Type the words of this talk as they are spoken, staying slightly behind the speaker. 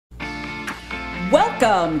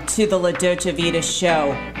Welcome to the La Dolce Vita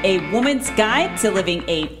Show, a woman's guide to living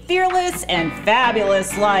a fearless and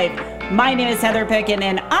fabulous life. My name is Heather Picken,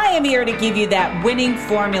 and I am here to give you that winning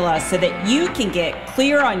formula so that you can get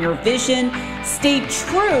clear on your vision, stay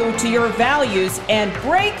true to your values, and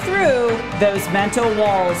break through those mental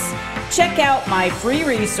walls. Check out my free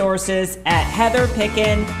resources at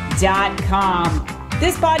heatherpicken.com.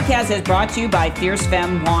 This podcast is brought to you by Fierce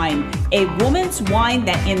Femme Wine, a woman's wine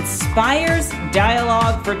that inspires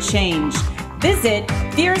dialogue for change. Visit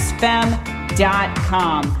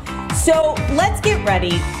fiercefemme.com. So let's get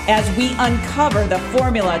ready as we uncover the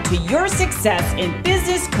formula to your success in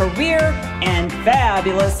business, career, and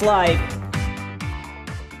fabulous life.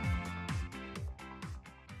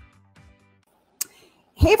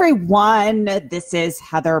 Hey everyone, this is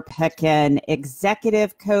Heather Picken,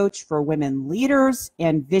 executive coach for women leaders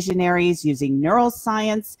and visionaries using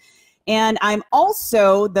neuroscience. And I'm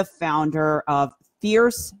also the founder of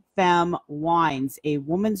Fierce Femme Wines, a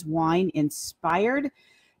woman's wine inspired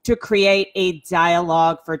to create a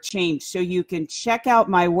dialogue for change. So you can check out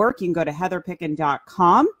my work. You can go to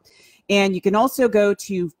heatherpicken.com, and you can also go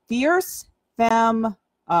to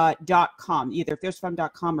fiercefemme.com, either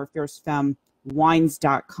fiercefemme.com or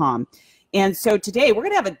fiercefemmewines.com. And so today we're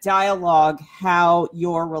going to have a dialogue how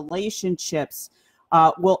your relationships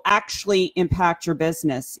will actually impact your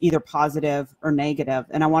business, either positive or negative.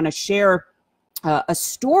 And I want to share a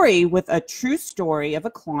story with a true story of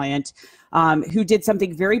a client who did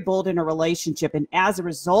something very bold in a relationship. And as a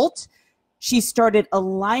result, she started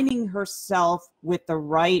aligning herself with the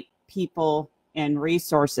right people and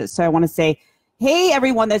resources. So I want to say, hey,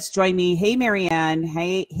 everyone that's joined me. Hey, Marianne.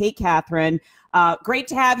 Hey, Catherine. Great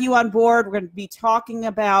to have you on board. We're going to be talking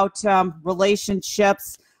about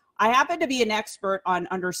relationships. I happen to be an expert on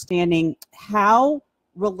understanding how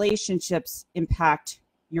relationships impact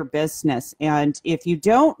your business. And if you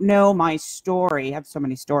don't know my story, I have so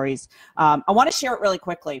many stories, I want to share it really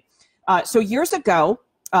quickly. So years ago,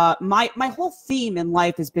 my whole theme in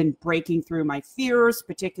life has been breaking through my fears,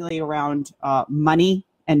 particularly around money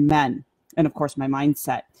and men, and of course my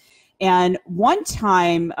mindset. And one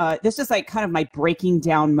time, this is like kind of my breaking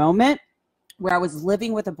down moment, where I was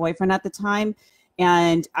living with a boyfriend at the time,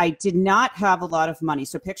 and I did not have a lot of money.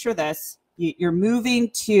 So picture this. You're moving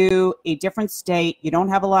to a different state. You don't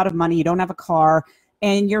have a lot of money. You don't have a car.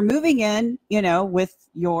 And you're moving in, with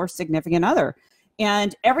your significant other.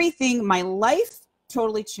 And everything, my life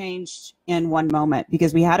totally changed in one moment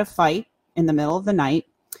because we had a fight in the middle of the night.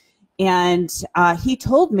 And he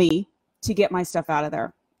told me to get my stuff out of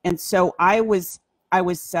there. And so it was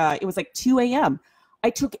like 2 a.m. I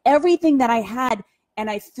took everything that I had and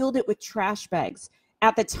I filled it with trash bags.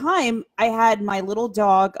 At the time, I had my little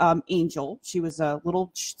dog, Angel. She was a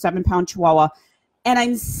little 7-pound Chihuahua. And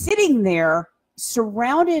I'm sitting there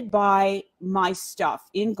surrounded by my stuff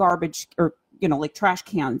in garbage or, like trash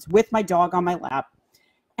cans with my dog on my lap.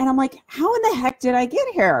 And I'm like, how in the heck did I get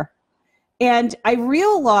here? And I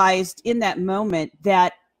realized in that moment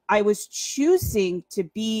that I was choosing to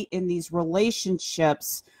be in these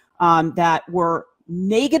relationships that were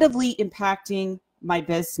negatively impacting my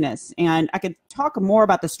business. And I could talk more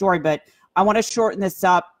about the story, but I want to shorten this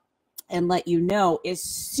up and let you know, as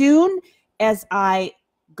soon as I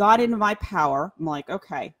got into my power, I'm like,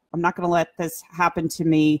 okay, I'm not going to let this happen to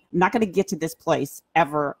me. I'm not going to get to this place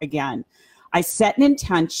ever again. I set an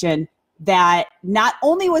intention that not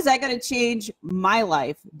only was I going to change my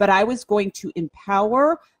life, but I was going to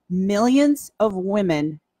empower millions of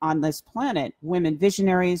women on this planet, women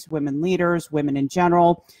visionaries, women leaders, women in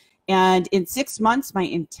general. And in 6 months, my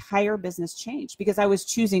entire business changed because I was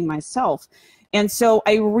choosing myself. And so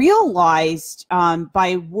I realized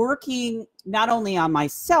by working not only on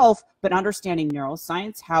myself, but understanding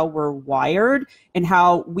neuroscience, how we're wired and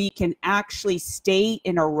how we can actually stay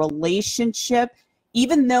in a relationship,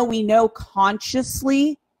 even though we know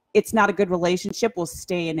consciously it's not a good relationship, we'll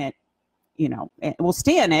stay in it. We'll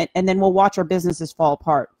stay in it, and then we'll watch our businesses fall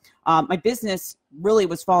apart. My business really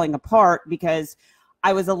was falling apart because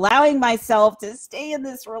I was allowing myself to stay in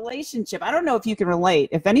this relationship. I don't know if you can relate.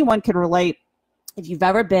 If anyone can relate, if you've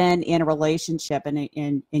ever been in a relationship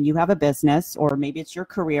and you have a business, or maybe it's your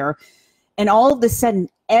career, and all of a sudden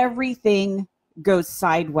everything goes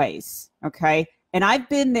sideways, okay? And I've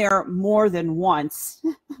been there more than once,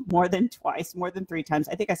 more than twice, more than 3 times.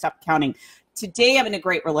 I think I stopped counting. Today I'm in a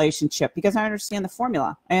great relationship because I understand the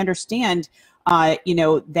formula. I understand,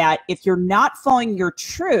 that if you're not following your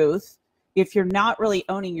truth, if you're not really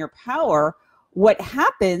owning your power, what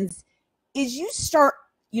happens is you start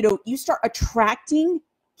attracting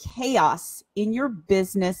chaos in your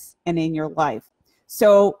business and in your life.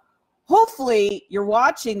 So hopefully you're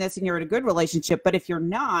watching this and you're in a good relationship. But if you're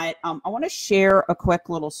not, I want to share a quick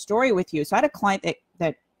little story with you. So I had a client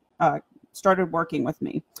that started working with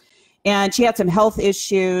me, and she had some health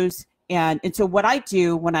issues. And so what I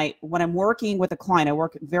do when I'm working with a client, I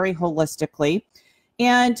work very holistically.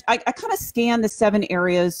 And I kind of scan the 7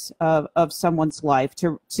 areas of someone's life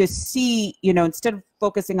to see, instead of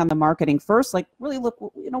focusing on the marketing first, like really look,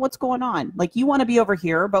 what's going on? Like, you want to be over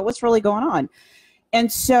here, but what's really going on?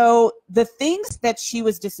 And so the things that she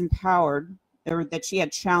was disempowered or that she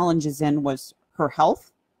had challenges in was her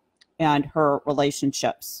health and her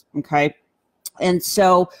relationships. Okay. And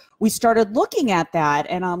so we started looking at that,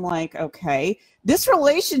 and I'm like, okay, this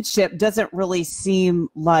relationship doesn't really seem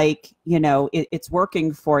like, it's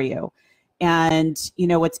working for you. And,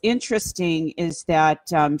 what's interesting is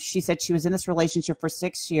that she said she was in this relationship for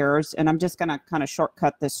 6 years, and I'm just going to kind of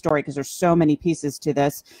shortcut this story because there's so many pieces to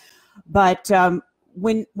this. But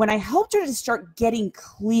when I helped her to start getting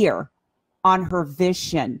clear on her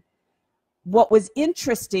vision, what was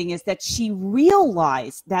interesting is that she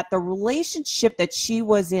realized that the relationship that she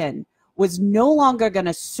was in was no longer going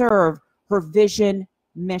to serve her vision,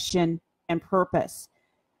 mission, and purpose.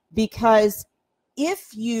 Because if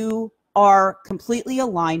you are completely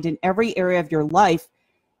aligned in every area of your life,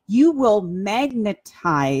 you will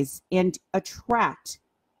magnetize and attract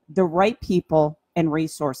the right people and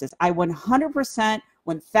resources. I 100%,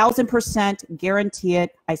 1000% guarantee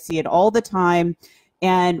it. I see it all the time.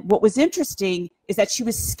 And what was interesting is that she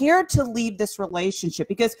was scared to leave this relationship,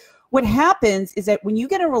 because what happens is that when you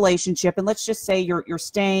get a relationship, and let's just say you're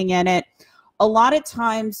staying in it, a lot of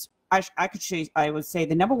times I would say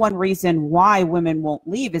the number one reason why women won't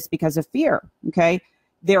leave is because of fear. Okay.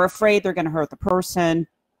 They're afraid they're going to hurt the person.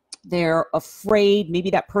 They're afraid maybe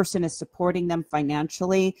that person is supporting them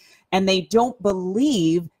financially, and they don't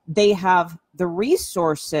believe they have the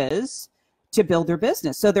resources to build their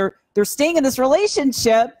business. So they're staying in this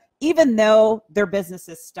relationship even though their business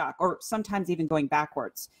is stuck, or sometimes even going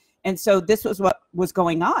backwards. And so this was what was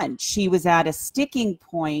going on. She was at a sticking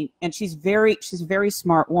point, and she's a very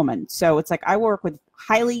smart woman. So it's like, I work with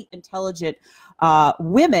highly intelligent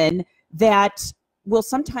women that will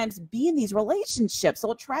sometimes be in these relationships.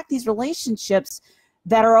 They'll attract these relationships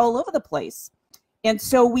that are all over the place. And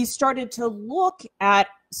so we started to look at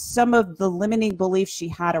some of the limiting beliefs she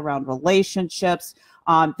had around relationships.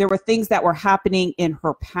 There were things that were happening in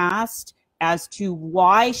her past as to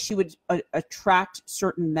why she would attract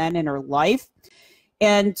certain men in her life.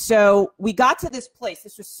 And so we got to this place.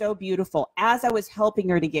 This was so beautiful. As I was helping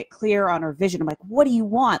her to get clear on her vision, I'm like, what do you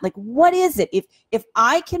want? Like, what is it? If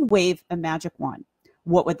I can wave a magic wand,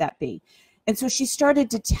 what would that be? And so she started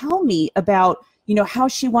to tell me about, how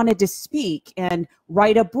she wanted to speak and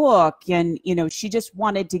write a book. And, she just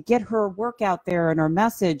wanted to get her work out there and her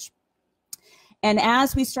message. And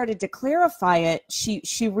as we started to clarify it,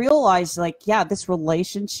 she realized, like, yeah, this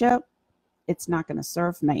relationship, it's not going to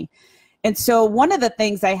serve me. And so one of the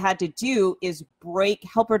things I had to do is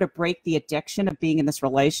help her to break the addiction of being in this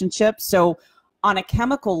relationship. So on a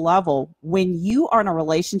chemical level, when you are in a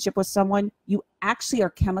relationship with someone, you actually are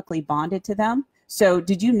chemically bonded to them. So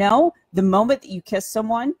did you know the moment that you kiss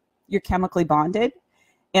someone, you're chemically bonded?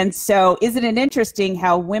 And so isn't it interesting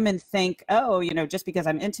how women think, oh, just because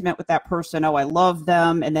I'm intimate with that person, oh, I love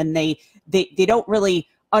them. And then they don't really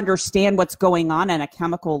understand what's going on a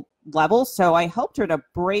chemical level. So I helped her to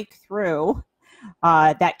break through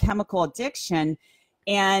that chemical addiction.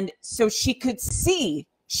 And so she could see,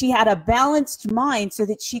 she had a balanced mind so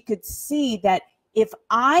that she could see that if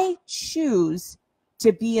I choose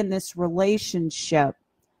to be in this relationship,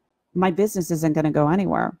 my business isn't going to go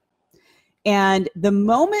anywhere. And the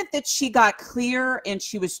moment that she got clear and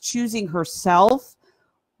she was choosing herself,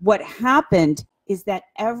 what happened is that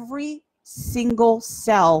every single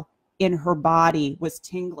cell in her body was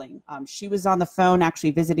tingling. She was on the phone actually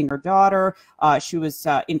visiting her daughter. She was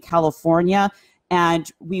in California,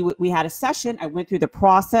 and we had a session. I went through the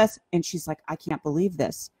process, and she's like, I can't believe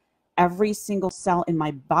this. Every single cell in my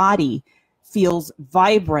body feels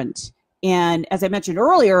vibrant. And as I mentioned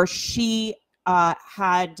earlier, she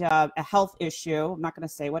had a health issue. I'm not going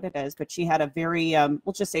to say what it is, but she had a very,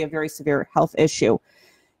 we'll just say a very severe health issue.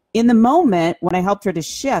 In the moment when I helped her to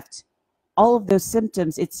shift, all of those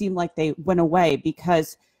symptoms, it seemed like they went away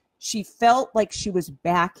because she felt like she was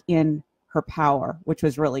back in her power, which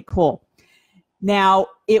was really cool. Now,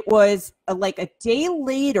 it was like a day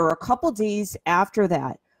later, a couple days after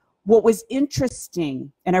that, what was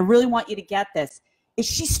interesting, and I really want you to get this, is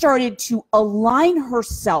she started to align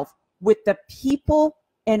herself with the people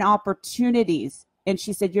and opportunities And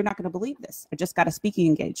she said, "You're not going to believe this. I just got a speaking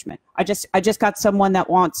engagement. I just got someone that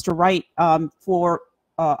wants to write for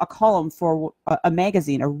a column for a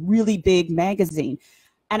magazine, a really big magazine."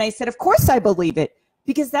 And I said, "Of course I believe it,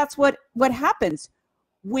 because that's what happens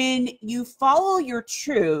when you follow your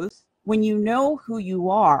truth, when you know who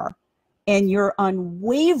you are, and you're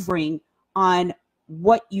unwavering on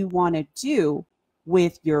what you want to do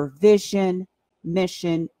with your vision,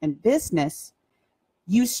 mission, and business.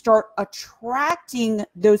 You start attracting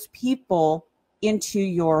those people into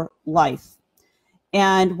your life."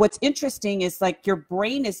 And what's interesting is, like, your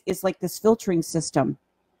brain is like this filtering system.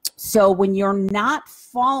 So when you're not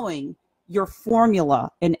following your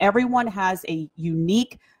formula, and everyone has a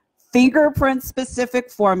unique fingerprint specific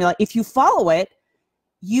formula, if you follow it,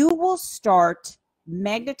 you will start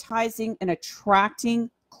magnetizing and attracting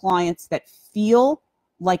clients that feel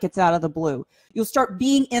like it's out of the blue. You'll start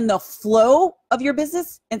being in the flow of your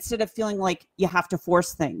business instead of feeling like you have to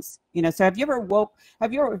force things. You know, so have you ever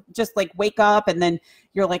just like wake up and then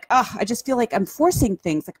you're like, "Oh, I just feel like I'm forcing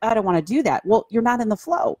things. Like, I don't want to do that." Well, you're not in the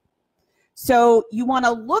flow. So you want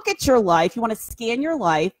to look at your life, you want to scan your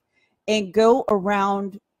life and go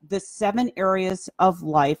around the 7 areas of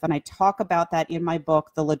life. And I talk about that in my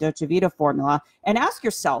book, The La Dolce Vita Formula, and ask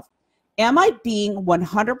yourself, am I being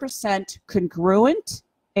 100% congruent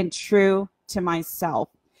and true to myself?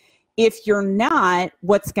 If you're not,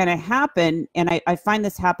 what's going to happen, and I find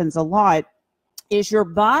this happens a lot, is your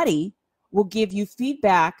body will give you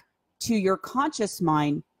feedback to your conscious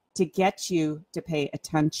mind to get you to pay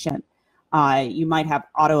attention. You might have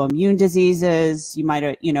autoimmune diseases. You might,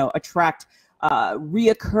 attract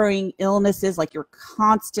reoccurring illnesses, like you're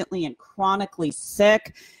constantly and chronically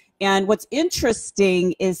sick. And what's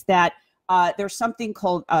interesting is that there's something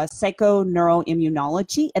called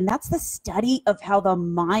psychoneuroimmunology, and that's the study of how the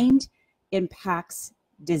mind impacts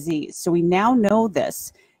disease. So we now know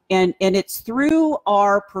this, and it's through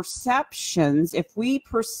our perceptions. If we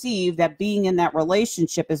perceive that being in that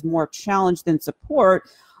relationship is more challenge than support,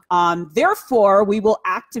 therefore we will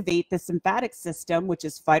activate the sympathetic system, which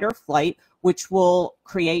is fight or flight, which will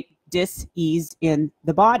create dis-ease in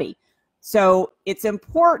the body. So it's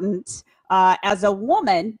important as a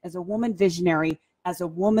woman visionary, as a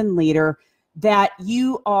woman leader, that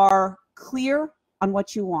you are clear on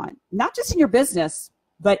what you want, not just in your business,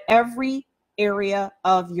 but every area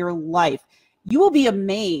of your life. You will be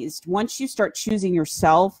amazed once you start choosing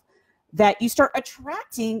yourself that you start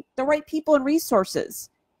attracting the right people and resources.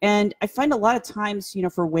 And I find a lot of times,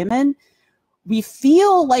 for women, we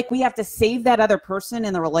feel like we have to save that other person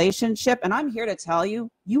in the relationship. And I'm here to tell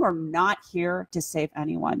you, you are not here to save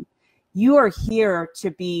anyone. You are here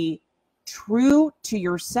to be true to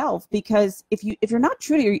yourself, because if you're not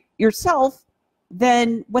true to yourself,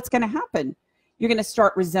 then what's going to happen? You're going to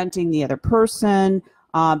start resenting the other person,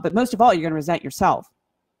 but most of all, you're going to resent yourself.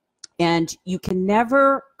 And you can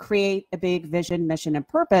never create a big vision, mission, and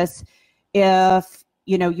purpose if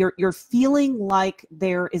you're feeling like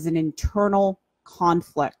there is an internal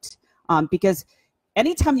conflict, because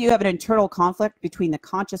anytime you have an internal conflict between the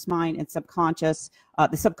conscious mind and subconscious,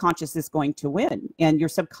 the subconscious is going to win. And your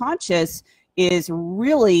subconscious is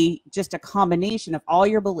really just a combination of all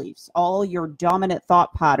your beliefs, all your dominant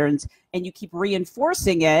thought patterns, and you keep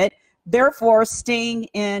reinforcing it, therefore staying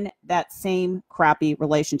in that same crappy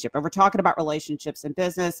relationship. And we're talking about relationships in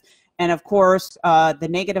business. And of course, the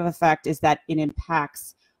negative effect is that it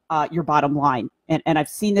impacts your bottom line. And I've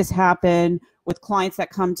seen this happen with clients that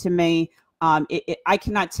come to me. I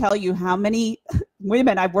cannot tell you how many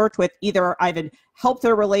women I've worked with, either I've helped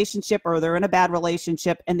their relationship or they're in a bad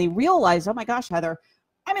relationship, and they realize, oh my gosh, Heather,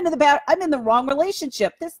 I'm in the wrong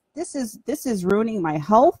relationship. This is ruining my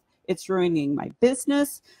health. It's ruining my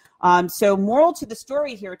business. So moral to the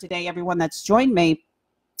story here today, everyone that's joined me,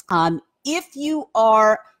 if you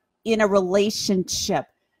are in a relationship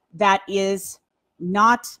that is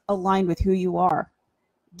not aligned with who you are,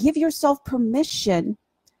 give yourself permission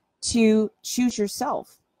to choose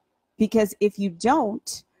yourself. Because if you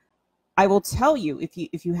don't, I will tell you,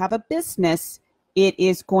 if you have a business, it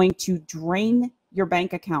is going to drain your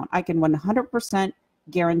bank account. I can 100%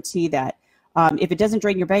 guarantee that. If it doesn't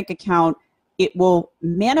drain your bank account, it will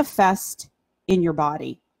manifest in your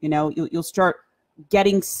body. You'll start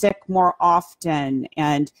getting sick more often,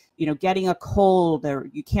 and getting a cold, or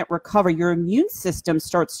you can't recover. Your immune system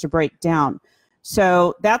starts to break down.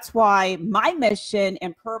 So that's why my mission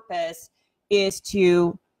and purpose is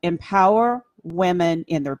to empower women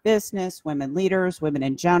in their business, women leaders, women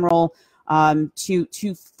in general,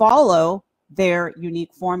 to follow their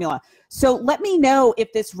unique formula. So let me know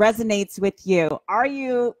if this resonates with you. Are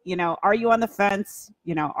you on the fence?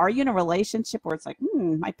 Are you in a relationship where it's like,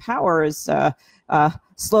 my power is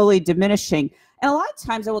slowly diminishing? And a lot of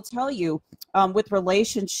times I will tell you with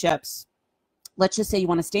relationships, let's just say you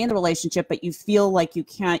want to stay in the relationship, but you feel like you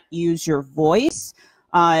can't use your voice.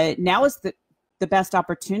 Now is the best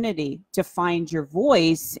opportunity to find your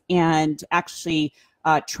voice and actually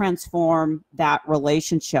transform that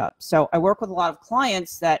relationship. So I work with a lot of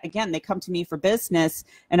clients that, again, they come to me for business,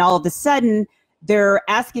 and all of a sudden they're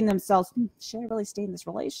asking themselves, should I really stay in this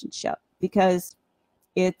relationship? Because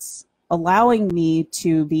it's allowing me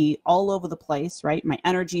to be all over the place, right? My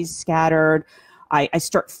energy's scattered. I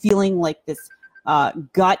start feeling like this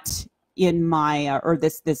gut in my, or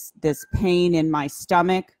this pain in my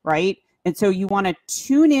stomach, right? And so you want to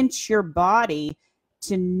tune into your body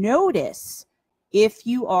to notice if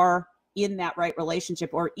you are in that right relationship,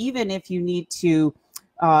 or even if you need to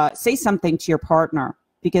say something to your partner.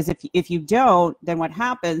 Because if you don't, then what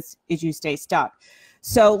happens is you stay stuck.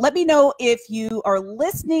 So let me know if you are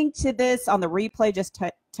listening to this on the replay. Just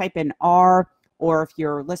type in R, or if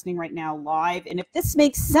you're listening right now live. And if this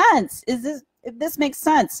makes sense, if this makes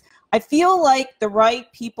sense, I feel like the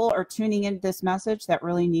right people are tuning into this message that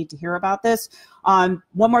really need to hear about this. One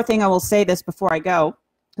more thing I will say this before I go,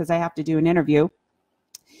 because I have to do an interview,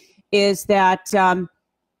 is that, a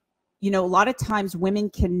lot of times women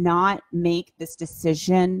cannot make this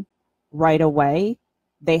decision right away.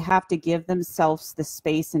 They have to give themselves the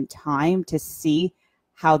space and time to see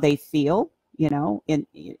how they feel,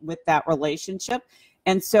 with that relationship.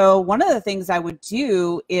 And so one of the things I would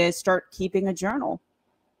do is start keeping a journal.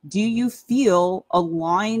 Do you feel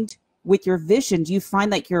aligned with your vision? Do you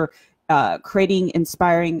find like you're creating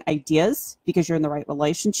inspiring ideas because you're in the right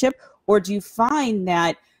relationship? Or do you find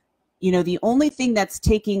that, the only thing that's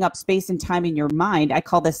taking up space and time in your mind, I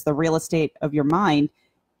call this the real estate of your mind,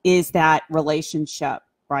 is that relationship,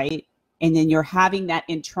 right? And then you're having that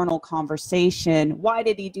internal conversation. Why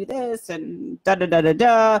did he do this? And da, da, da, da,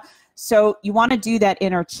 da. So you want to do that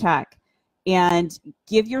inner check and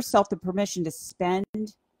give yourself the permission to spend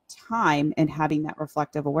time in having that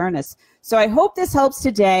reflective awareness. So I hope this helps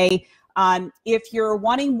today. If you're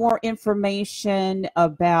wanting more information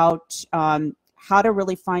about how to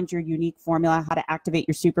really find your unique formula, how to activate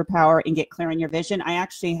your superpower and get clear on your vision, I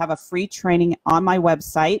actually have a free training on my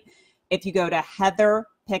website if you go to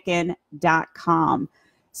heatherpicken.com.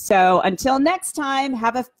 So until next time,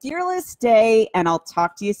 have a fearless day, and I'll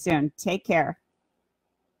talk to you soon. Take care.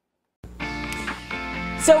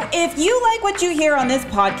 So if you like what you hear on this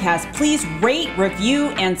podcast, please rate, review,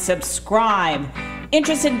 and subscribe.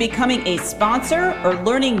 Interested in becoming a sponsor or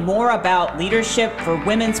learning more about leadership for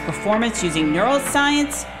women's performance using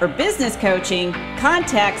neuroscience or business coaching,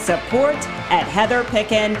 contact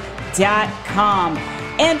support@heatherpicken.com.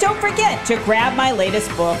 And don't forget to grab my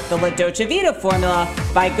latest book, The La Dolce Vita Formula,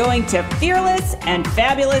 by going to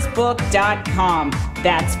fearlessandfabulousbook.com.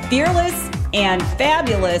 That's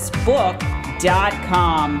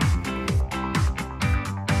fearlessandfabulousbook.com.